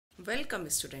Welcome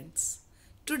students.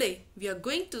 Today we are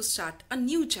going to start a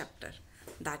new chapter,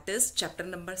 that is chapter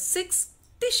number 6,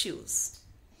 tissues.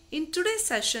 In today's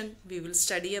session we will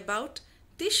study about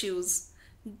tissues,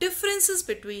 differences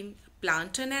between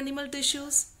plant and animal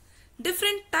tissues,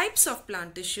 different types of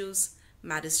plant tissues,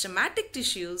 meristematic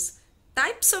tissues,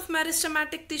 types of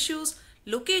meristematic tissues,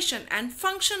 location and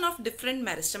function of different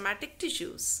meristematic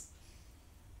tissues.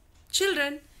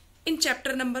 Children, in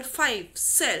chapter number 5,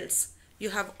 cells, you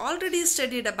have already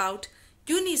studied about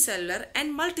unicellular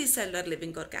and multicellular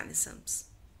living organisms.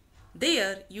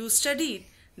 There you studied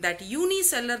that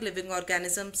unicellular living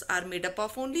organisms are made up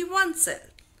of only one cell,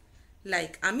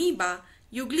 like amoeba,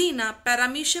 euglena,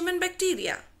 paramecium and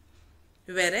bacteria.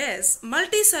 Whereas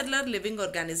multicellular living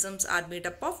organisms are made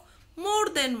up of more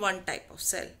than one type of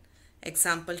cell.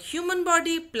 Example, human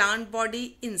body, plant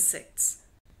body, insects.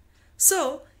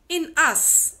 So, in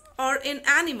us or in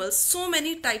animals, so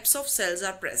many types of cells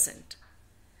are present.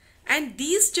 And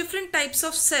these different types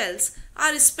of cells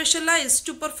are specialized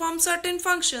to perform certain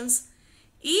functions.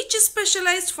 Each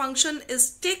specialized function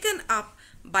is taken up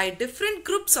by different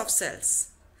groups of cells.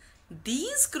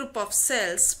 These group of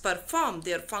cells perform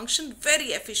their function very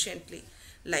efficiently.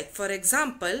 Like for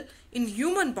example, in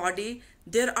human body,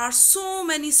 there are so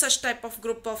many such type of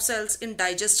group of cells in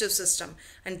digestive system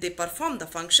and they perform the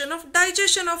function of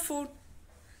digestion of food.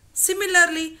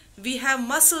 Similarly, we have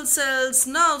muscle cells,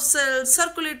 nerve cells,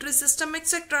 circulatory system,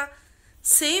 etc.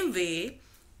 Same way,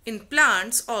 in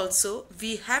plants also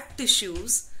we have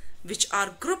tissues which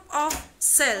are group of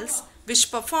cells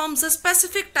which performs a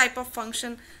specific type of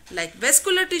function like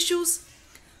vascular tissues.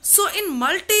 So in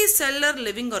multicellular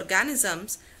living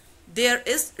organisms, there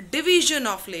is division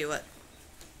of labor.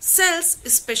 Cells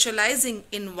specializing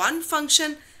in one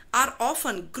function are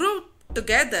often grouped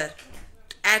together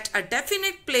at a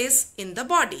definite place in the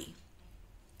body.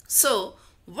 So,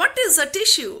 what is a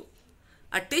tissue?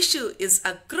 A tissue is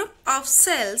a group of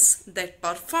cells that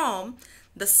perform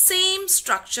the same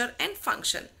structure and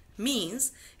function.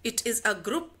 Means it is a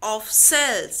group of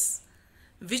cells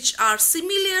which are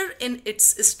similar in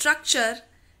its structure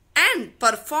and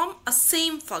perform a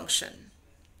same function.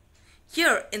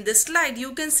 Here in this slide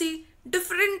you can see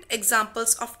different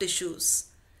examples of tissues.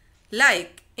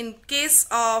 Like in case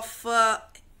of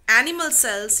animal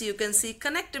cells, you can see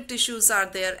connective tissues are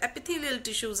there, epithelial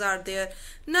tissues are there,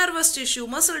 nervous tissue,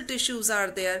 muscle tissues are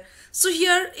there. So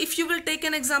here if you will take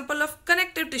an example of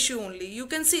connective tissue only, you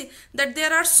can see that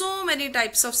there are so many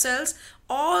types of cells.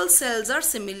 All cells are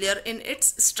similar in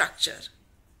its structure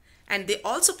and they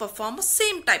also perform the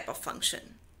same type of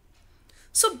function.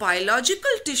 So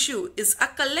biological tissue is a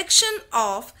collection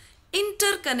of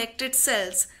interconnected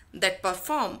cells that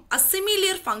perform a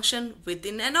similar function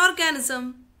within an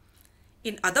organism.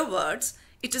 In other words,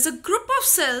 it is a group of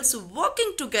cells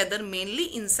working together mainly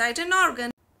inside an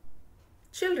organ.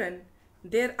 Children,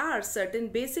 there are certain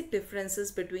basic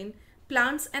differences between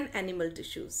plants and animal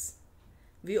tissues.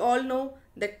 We all know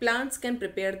that plants can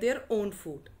prepare their own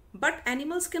food, but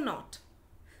animals cannot.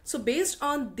 So based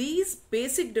on these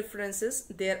basic differences,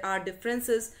 there are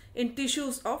differences in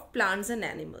tissues of plants and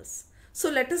animals. So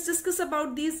let us discuss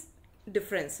about these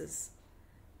differences.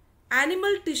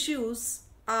 Animal tissues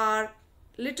are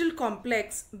little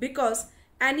complex because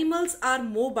animals are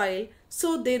mobile,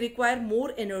 so they require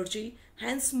more energy,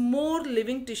 hence more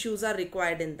living tissues are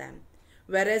required in them.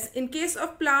 Whereas in case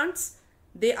of plants,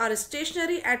 they are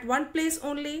stationary at one place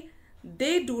only.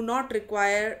 They do not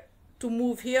require to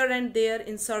move here and there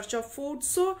in search of food,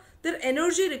 so their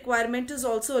energy requirement is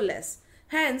also less.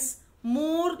 Hence,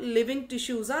 more living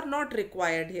tissues are not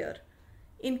required here.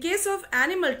 In case of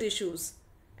animal tissues,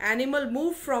 animal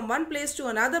move from one place to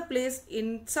another place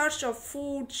in search of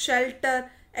food,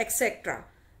 shelter, etc.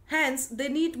 Hence, they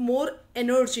need more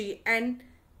energy and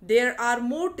there are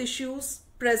more tissues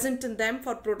present in them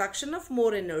for production of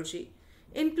more energy.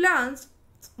 In plants,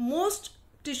 most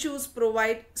tissues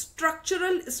provide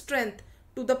structural strength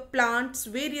to the plant's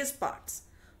various parts.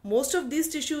 Most of these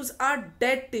tissues are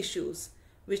dead tissues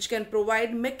which can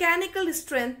provide mechanical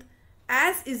strength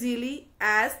as easily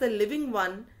as the living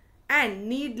one and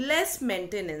need less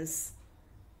maintenance.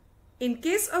 In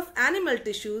case of animal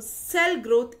tissues, cell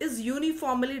growth is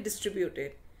uniformly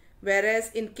distributed,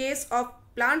 whereas in case of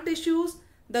plant tissues,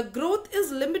 the growth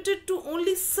is limited to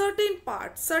only certain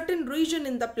parts, certain region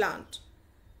in the plant.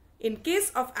 In case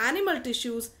of animal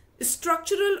tissues,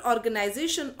 structural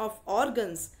organization of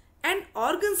organs and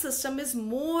organ system is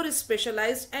more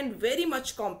specialized and very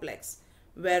much complex.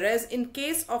 Whereas in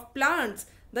case of plants,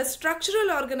 the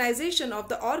structural organization of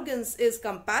the organs is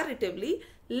comparatively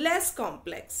less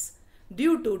complex.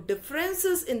 Due to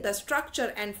differences in the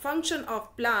structure and function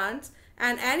of plants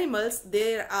and animals,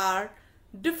 there are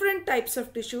different types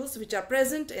of tissues which are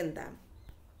present in them.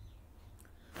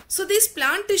 So these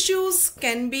plant tissues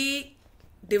can be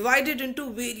divided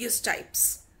into various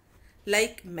types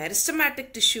like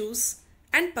meristematic tissues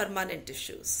and permanent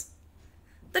tissues.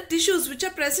 The tissues which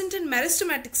are present in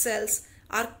meristematic cells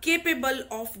are capable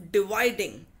of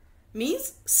dividing,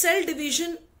 means cell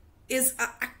division is an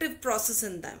active process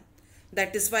in them.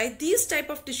 That is why these type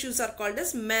of tissues are called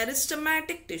as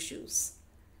meristematic tissues.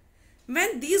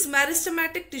 When these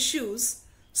meristematic tissues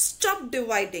stop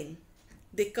dividing,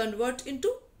 they convert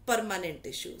into permanent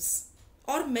tissues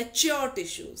or mature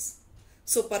tissues.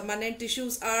 So permanent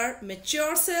tissues are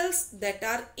mature cells that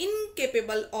are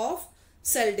incapable of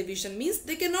cell division, means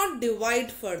they cannot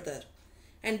divide further.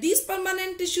 And these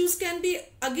permanent tissues can be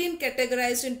again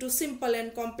categorized into simple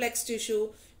and complex tissue,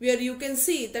 where you can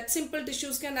see that simple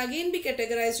tissues can again be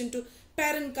categorized into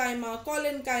parenchyma,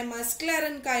 collenchyma,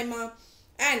 sclerenchyma,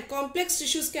 and complex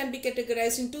tissues can be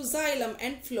categorized into xylem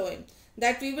and phloem,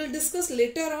 that we will discuss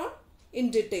later on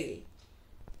in detail.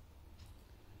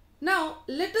 Now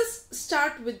let us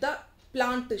start with the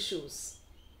plant tissues.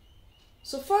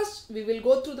 So first we will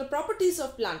go through the properties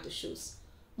of plant tissues.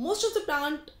 Most of the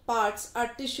plant parts are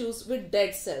tissues with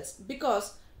dead cells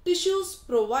because tissues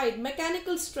provide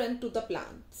mechanical strength to the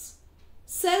plants.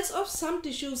 Cells of some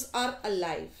tissues are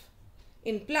alive.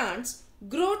 In plants,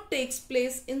 growth takes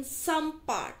place in some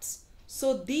parts.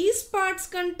 So these parts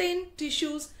contain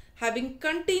tissues having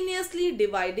continuously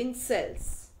dividing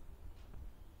cells.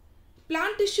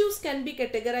 Plant tissues can be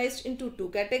categorized into two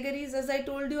categories, as I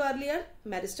told you earlier,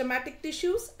 meristematic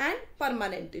tissues and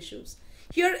permanent tissues.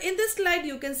 Here in this slide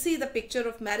you can see the picture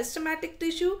of meristematic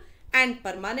tissue and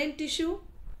permanent tissue.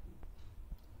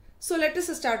 So let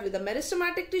us start with the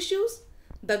meristematic tissues.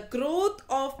 The growth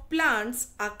of plants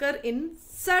occur in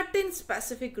certain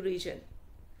specific region.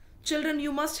 Children,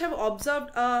 you must have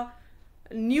observed a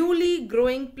newly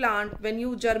growing plant. When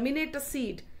you germinate a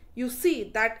seed, you see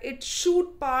that its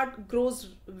shoot part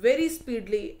grows very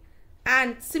speedily,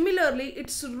 and similarly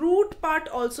its root part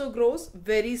also grows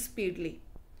very speedily.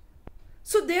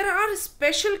 So there are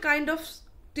special kind of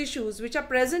tissues which are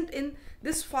present in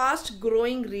this fast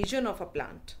growing region of a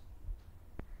plant.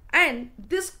 And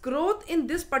this growth in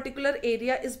this particular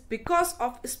area is because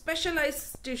of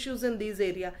specialized tissues in these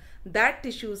area. That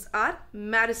tissues are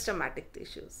meristematic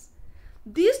tissues.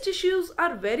 These tissues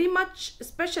are very much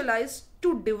specialized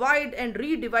to divide and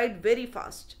redivide very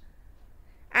fast.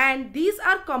 And these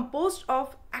are composed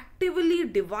of actively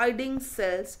dividing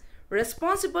cells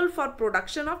responsible for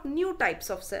production of new types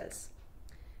of cells.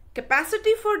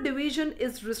 Capacity for division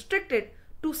is restricted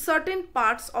to certain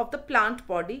parts of the plant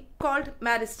body called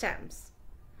meristems,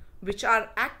 which are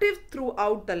active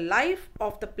throughout the life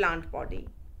of the plant body.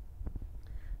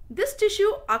 This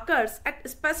tissue occurs at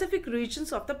specific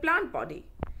regions of the plant body.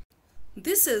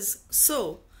 This is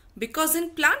so because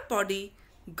in plant body,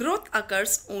 growth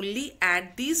occurs only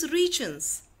at these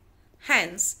regions.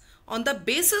 Hence, on the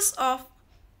basis of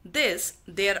this,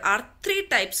 there are three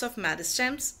types of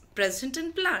meristems present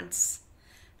in plants: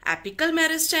 apical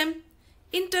meristem,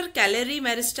 intercalary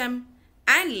meristem,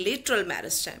 and lateral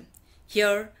meristem.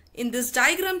 Here in this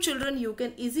diagram, children, you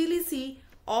can easily see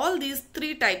all these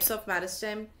three types of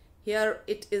meristem. Here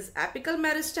it is apical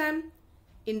meristem,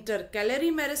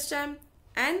 intercalary meristem,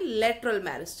 and lateral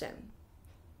meristem.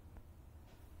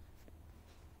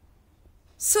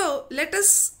 So let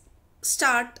us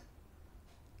start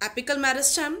apical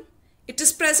meristem. It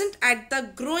is present at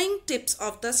the growing tips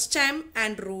of the stem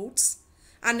and roots,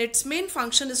 and its main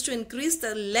function is to increase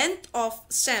the length of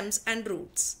stems and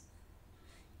roots.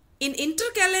 In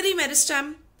intercalary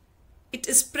meristem, it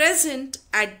is present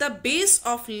at the base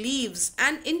of leaves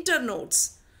and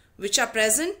internodes, which are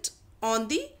present on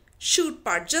the shoot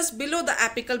part just below the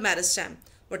apical meristem.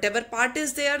 Whatever part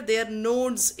is there, their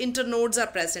nodes, internodes are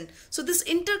present. So this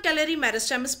intercalary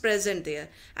meristem is present there,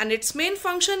 and its main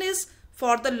function is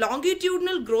for the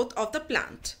longitudinal growth of the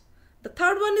plant. The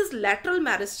third one is lateral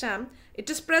meristem. It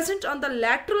is present on the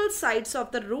lateral sides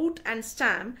of the root and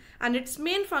stem, and its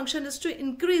main function is to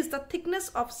increase the thickness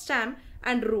of stem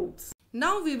and roots.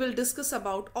 Now we will discuss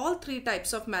about all three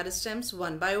types of meristems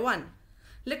one by one.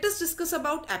 Let us discuss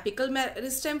about apical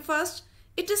meristem first.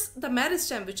 It is the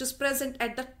meristem which is present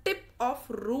at the tip of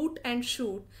root and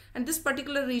shoot, and this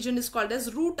particular region is called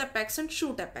as root apex and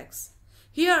shoot apex.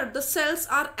 Here the cells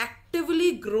are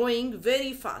actively growing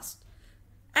very fast,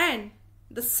 and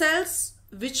the cells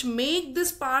which make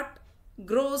this part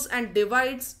grows and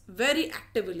divides very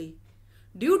actively.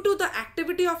 Due to the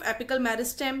activity of apical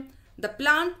meristem, the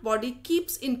plant body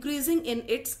keeps increasing in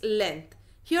its length.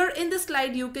 Here in this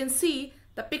slide you can see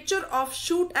the picture of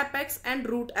shoot apex and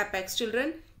root apex,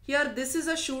 children. Here this is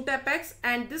a shoot apex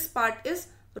and this part is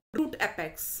root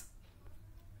apex.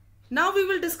 Now we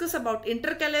will discuss about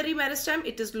intercalary meristem.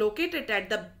 It is located at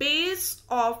the base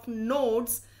of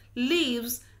nodes,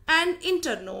 leaves and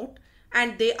internode,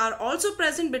 and they are also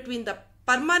present between the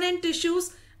permanent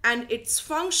tissues, and its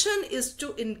function is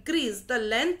to increase the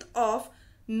length of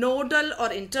nodal or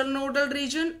internodal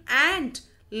region and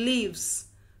leaves.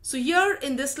 So here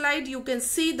in this slide you can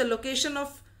see the location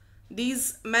of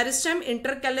these meristem,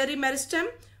 intercalary meristem,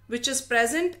 which is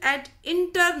present at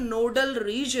internodal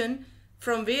region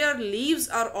from where leaves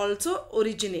are also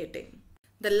originating.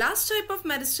 The last type of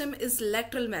meristem is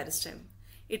lateral meristem.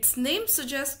 Its name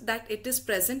suggests that it is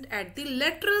present at the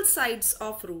lateral sides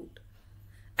of root,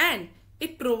 and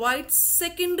it provides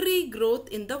secondary growth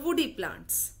in the woody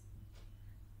plants.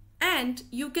 And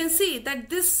you can see that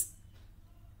this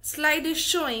slide is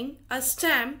showing a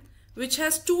stem which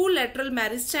has two lateral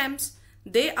meristems.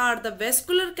 They are the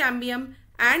vascular cambium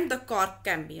and the cork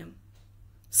cambium.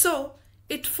 So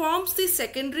it forms the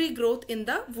secondary growth in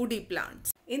the woody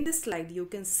plants. In this slide you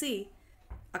can see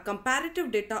a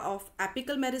comparative data of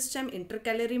apical meristem,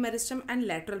 intercalary meristem and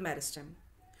lateral meristem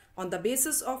on the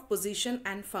basis of position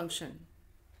and function.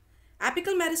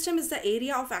 Apical meristem is the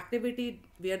area of activity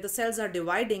where the cells are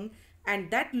dividing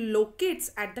and that locates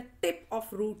at the tip of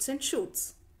roots and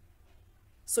shoots.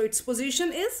 So its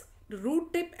position is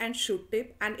root tip and shoot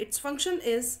tip, and its function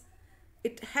is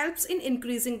it helps in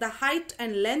increasing the height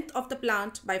and length of the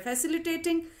plant by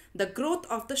facilitating the growth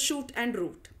of the shoot and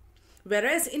root.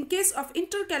 Whereas in case of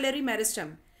intercalary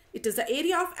meristem, it is the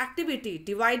area of activity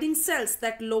dividing cells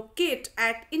that locate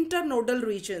at internodal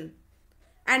region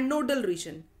and nodal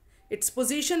region. Its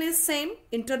position is same,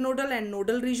 internodal and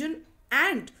nodal region,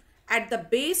 and at the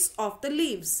base of the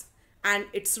leaves, and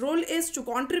its role is to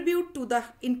contribute to the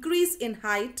increase in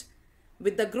height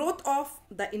with the growth of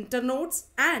the internodes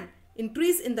and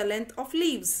increase in the length of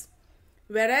leaves.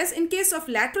 Whereas in case of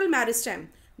lateral meristem,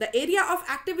 the area of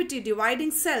activity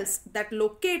dividing cells that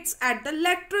locates at the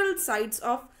lateral sides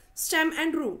of stem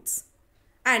and roots,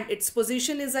 and its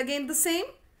position is again the same,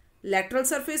 lateral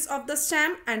surface of the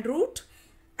stem and root,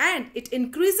 and it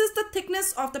increases the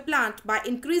thickness of the plant by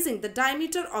increasing the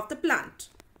diameter of the plant.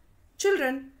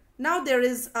 Children, now there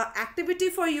is an activity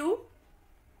for you.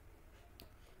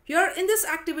 Here in this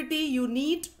activity you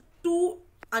need 2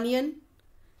 onion,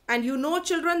 and you know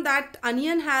children that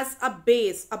onion has a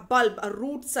base, a bulb, a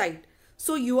root side.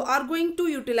 So you are going to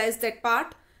utilize that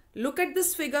part. Look at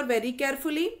this figure very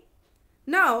carefully.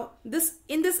 Now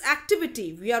in this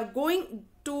activity we are going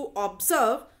to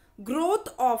observe growth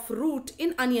of root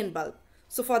in onion bulb.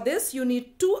 So for this you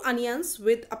need 2 onions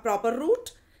with a proper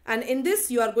root, and in this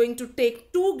you are going to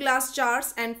take 2 glass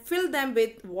jars and fill them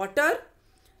with water.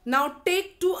 Now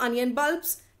take 2 onion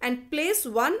bulbs and place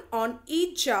one on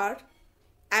each jar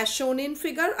as shown in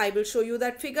figure. I will show you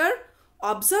that figure.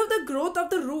 Observe the growth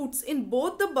of the roots in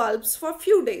both the bulbs for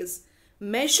few days.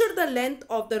 Measure the length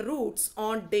of the roots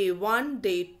on day 1,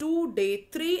 day 2, day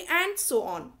 3 and so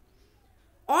on.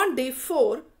 On day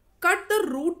 4, cut the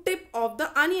root tip of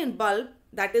the onion bulb,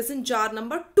 that is in jar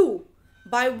number 2,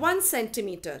 by 1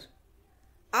 centimeter.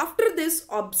 After this,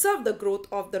 observe the growth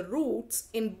of the roots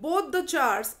in both the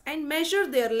jars and measure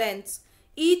their lengths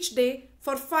each day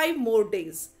for 5 more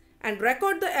days, and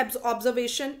record the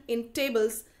observation in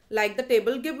tables like the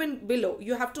table given below.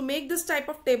 You have to make this type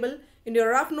of table in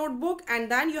your rough notebook, and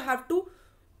then you have to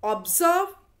observe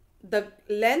the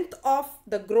length of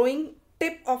the growing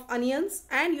tip of onions,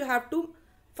 and you have to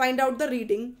find out the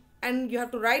reading and you have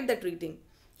to write that reading.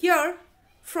 Here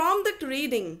from that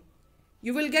reading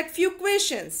you will get few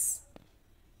questions.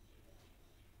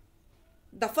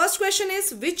 The first question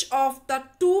is, which of the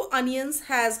 2 onions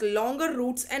has longer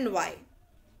roots and why?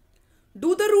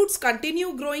 Do the roots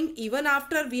continue growing even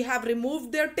after we have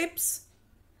removed their tips?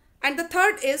 And the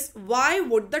third is, why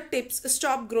would the tips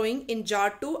stop growing in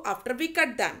jar 2 after we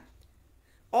cut them?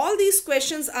 All these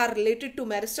questions are related to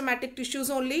meristematic tissues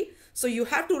only, so you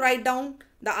have to write down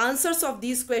the answers of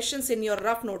these questions in your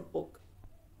rough notebook.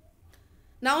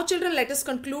 Now children, let us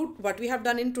conclude what we have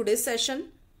done in today's session.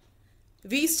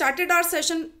 We started our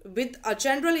session with a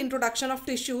general introduction of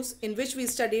tissues, in which we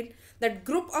studied that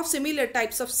group of similar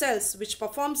types of cells which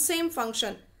perform same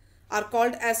function are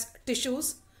called as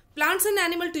tissues. Plants and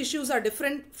animal tissues are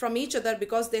different from each other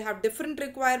because they have different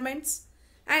requirements.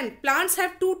 And plants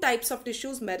have 2 types of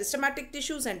tissues, meristematic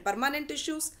tissues and permanent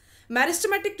tissues.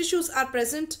 Meristematic tissues are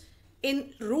present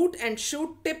in root and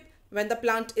shoot tip when the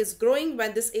plant is growing,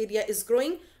 when this area is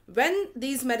growing, When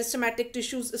these meristematic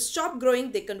tissues stop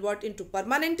growing, they convert into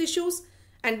permanent tissues.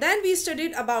 And then we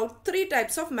studied about 3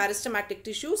 types of meristematic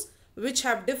tissues which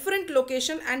have different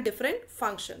location and different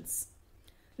functions.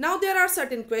 Now there are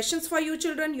certain questions for you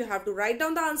children. You have to write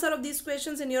down the answer of these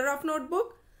questions in your rough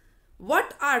notebook.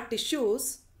 What are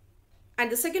tissues?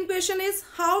 And the second question is,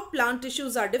 how plant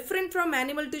tissues are different from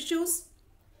animal tissues?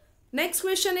 Next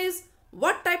question is,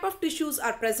 what type of tissues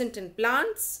are present in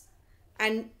plants?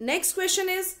 And next question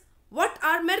is, what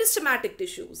are meristematic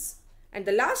tissues? And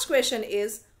the last question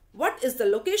is, what is the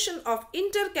location of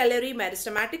intercalary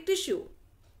meristematic tissue?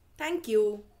 Thank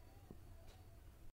you.